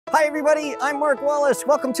Hi everybody, I'm Mark Wallace.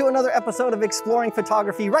 Welcome to another episode of Exploring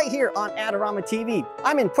Photography right here on Adorama TV.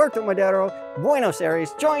 I'm in Puerto Madero, Buenos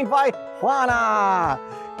Aires, joined by Juana.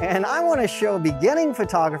 And I want to show beginning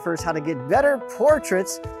photographers how to get better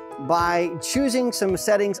portraits by choosing some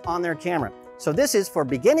settings on their camera. So this is for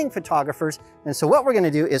beginning photographers. And so what we're going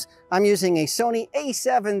to do is I'm using a Sony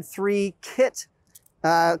A7 III kit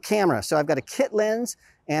camera. So I've got a kit lens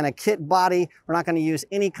and a kit body. We're not going to use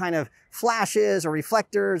any kind of flashes or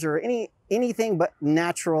reflectors or anything but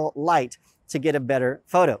natural light to get a better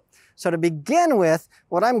photo. So to begin with,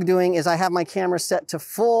 what I'm doing is I have my camera set to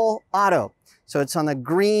full auto. So it's on the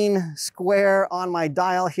green square on my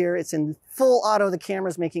dial here. It's in full auto. The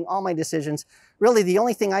camera's making all my decisions. Really, the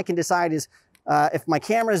only thing I can decide is if my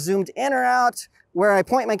camera is zoomed in or out, where I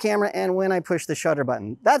point my camera, and when I push the shutter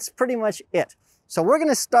button. That's pretty much it. So we're going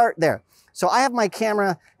to start there. So I have my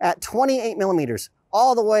camera at 28 millimeters,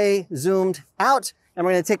 all the way zoomed out, and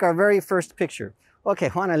we're going to take our very first picture. Okay,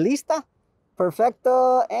 Juana, lista?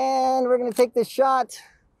 Perfecto. And we're going to take this shot,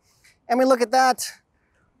 and we look at that.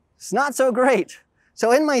 It's not so great.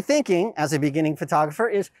 So in my thinking as a beginning photographer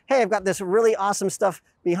is, hey, I've got this really awesome stuff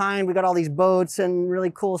behind. We got all these boats and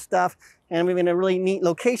really cool stuff, and we're in a really neat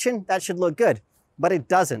location. That should look good, but it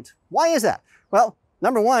doesn't. Why is that? Well,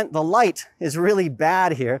 number one, the light is really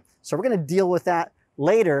bad here. So we're going to deal with that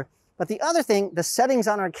later. But the other thing, the settings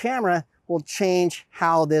on our camera will change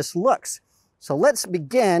how this looks. So let's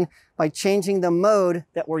begin by changing the mode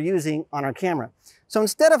that we're using on our camera. So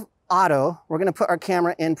instead of auto, we're going to put our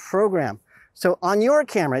camera in program. So on your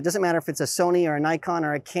camera, it doesn't matter if it's a Sony or a Nikon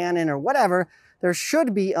or a Canon or whatever, there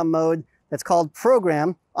should be a mode that's called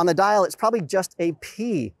program. On the dial, it's probably just a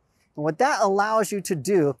P. And what that allows you to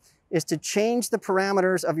do is to change the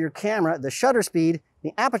parameters of your camera, the shutter speed,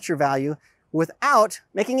 the aperture value, without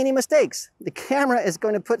making any mistakes. The camera is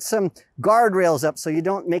going to put some guardrails up so you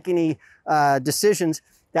don't make any decisions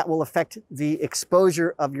that will affect the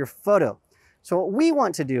exposure of your photo. So what we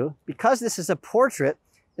want to do, because this is a portrait,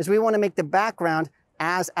 is we want to make the background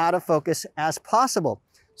as out of focus as possible.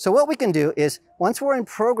 So what we can do is, once we're in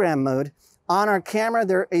program mode, on our camera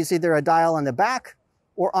there is either a dial on the back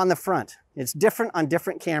or on the front. It's different on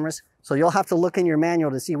different cameras, so you'll have to look in your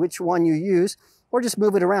manual to see which one you use, or just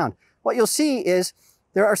move it around. What you'll see is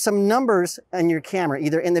there are some numbers in your camera,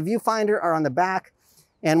 either in the viewfinder or on the back,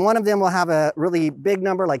 and one of them will have a really big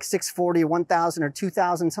number like 640, 1000, or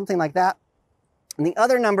 2000, something like that. And the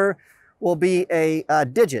other number will be a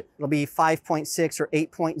digit. It'll be 5.6 or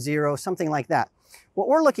 8.0, something like that. What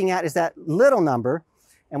we're looking at is that little number,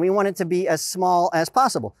 and we want it to be as small as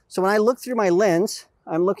possible. So when I look through my lens,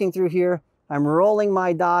 I'm looking through here, I'm rolling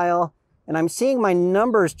my dial, and I'm seeing my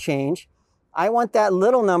numbers change. I want that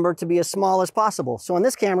little number to be as small as possible. So on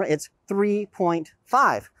this camera, it's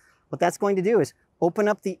 3.5. What that's going to do is open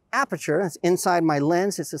up the aperture. It's inside my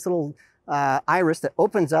lens. It's this little iris that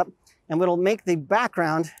opens up, and it'll make the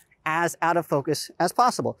background as out of focus as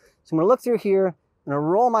possible. So I'm going to look through here, I'm going to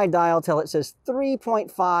roll my dial till it says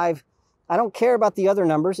 3.5. I don't care about the other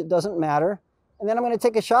numbers, it doesn't matter. And then I'm going to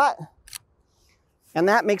take a shot, and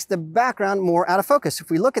that makes the background more out of focus.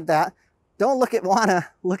 If we look at that, don't look at Juana,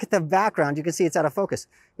 look at the background. You can see it's out of focus.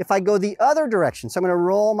 If I go the other direction, so I'm going to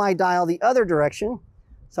roll my dial the other direction.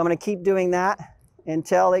 So I'm going to keep doing that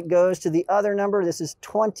until it goes to the other number. This is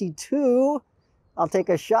 22. I'll take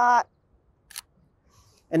a shot.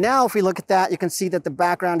 And now if we look at that, you can see that the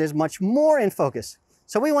background is much more in focus.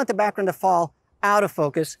 So we want the background to fall out of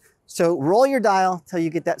focus. So roll your dial till you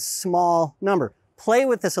get that small number. Play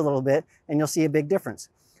with this a little bit and you'll see a big difference.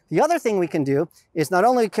 The other thing we can do is not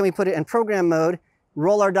only can we put it in program mode,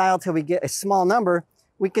 roll our dial till we get a small number,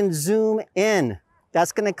 we can zoom in.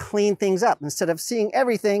 That's going to clean things up. Instead of seeing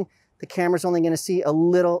everything, the camera's only going to see a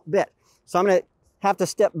little bit. So I'm going to have to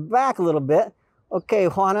step back a little bit. Okay,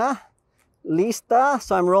 Juana. Lista.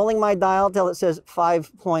 So I'm rolling my dial till it says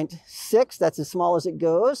 5.6. That's as small as it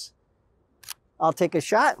goes. I'll take a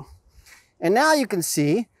shot. And now you can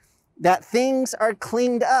see that things are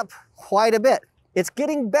cleaned up quite a bit. It's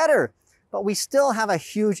getting better, but we still have a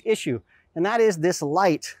huge issue. And that is this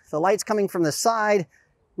light. The light's coming from the side,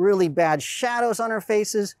 really bad shadows on our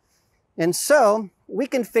faces. And so we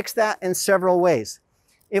can fix that in several ways.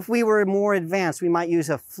 If we were more advanced, we might use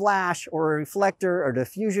a flash or a reflector or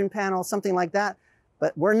diffusion panel, something like that,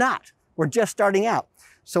 but we're not. We're just starting out.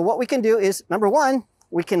 So what we can do is, number one,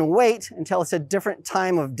 we can wait until it's a different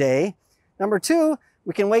time of day. Number two,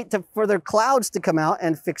 we can wait for the clouds to come out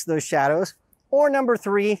and fix those shadows. Or number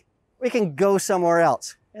three, we can go somewhere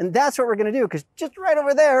else. And that's what we're going to do, because just right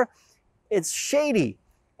over there, it's shady.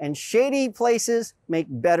 And shady places make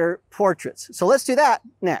better portraits. So let's do that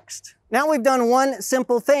next. Now we've done one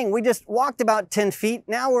simple thing. We just walked about 10 feet.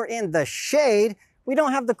 Now we're in the shade. We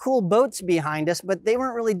don't have the cool boats behind us, but they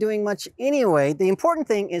weren't really doing much anyway. The important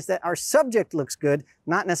thing is that our subject looks good,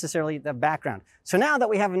 not necessarily the background. So now that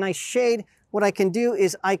we have a nice shade, what I can do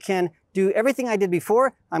is I can do everything I did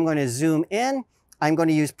before. I'm going to zoom in. I'm going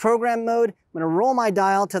to use program mode. I'm going to roll my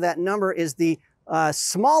dial till that number is the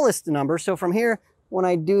smallest number. So from here, when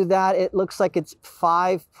I do that, it looks like it's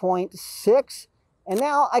 5.6. And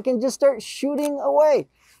now I can just start shooting away.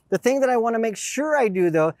 The thing that I want to make sure I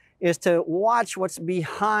do though is to watch what's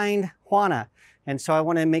behind Juana. And so I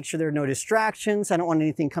want to make sure there are no distractions. I don't want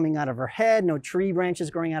anything coming out of her head, no tree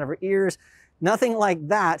branches growing out of her ears, nothing like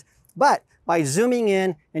that. But by zooming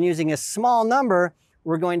in and using a small number,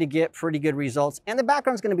 we're going to get pretty good results. And the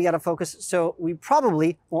background's going to be out of focus, so we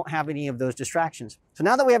probably won't have any of those distractions. So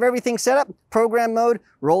now that we have everything set up, program mode,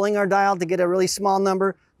 rolling our dial to get a really small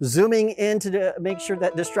number, zooming in to make sure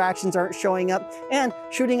that distractions aren't showing up, and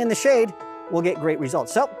shooting in the shade, we'll get great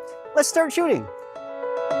results. So let's start shooting.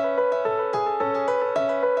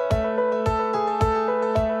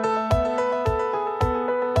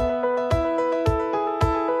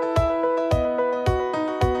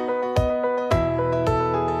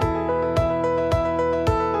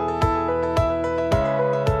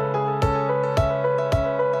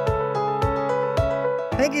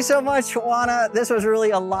 Thank you so much, Juana. This was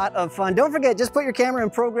really a lot of fun. Don't forget, just put your camera in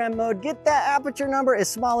program mode, get that aperture number as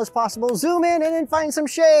small as possible, zoom in and then find some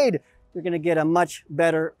shade. You're gonna get a much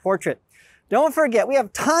better portrait. Don't forget, we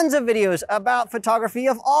have tons of videos about photography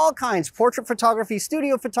of all kinds: portrait photography,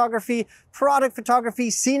 studio photography, product photography,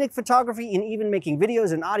 scenic photography, and even making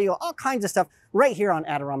videos and audio, all kinds of stuff right here on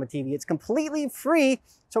Adorama TV. It's completely free,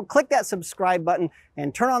 so click that subscribe button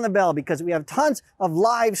and turn on the bell because we have tons of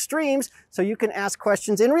live streams so you can ask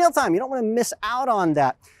questions in real time. You don't want to miss out on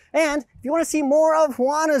that. And if you want to see more of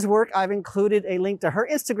Juana's work, I've included a link to her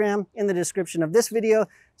Instagram in the description of this video.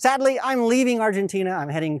 Sadly, I'm leaving Argentina. I'm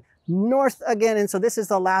heading north again, and so this is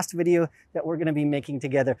the last video that we're going to be making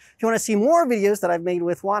together. If you want to see more videos that I've made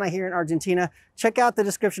with Juana here in Argentina, check out the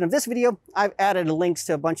description of this video. I've added links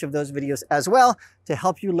to a bunch of those videos as well to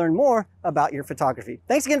help you learn more about your photography.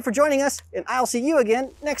 Thanks again for joining us, and I'll see you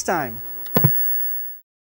again next time.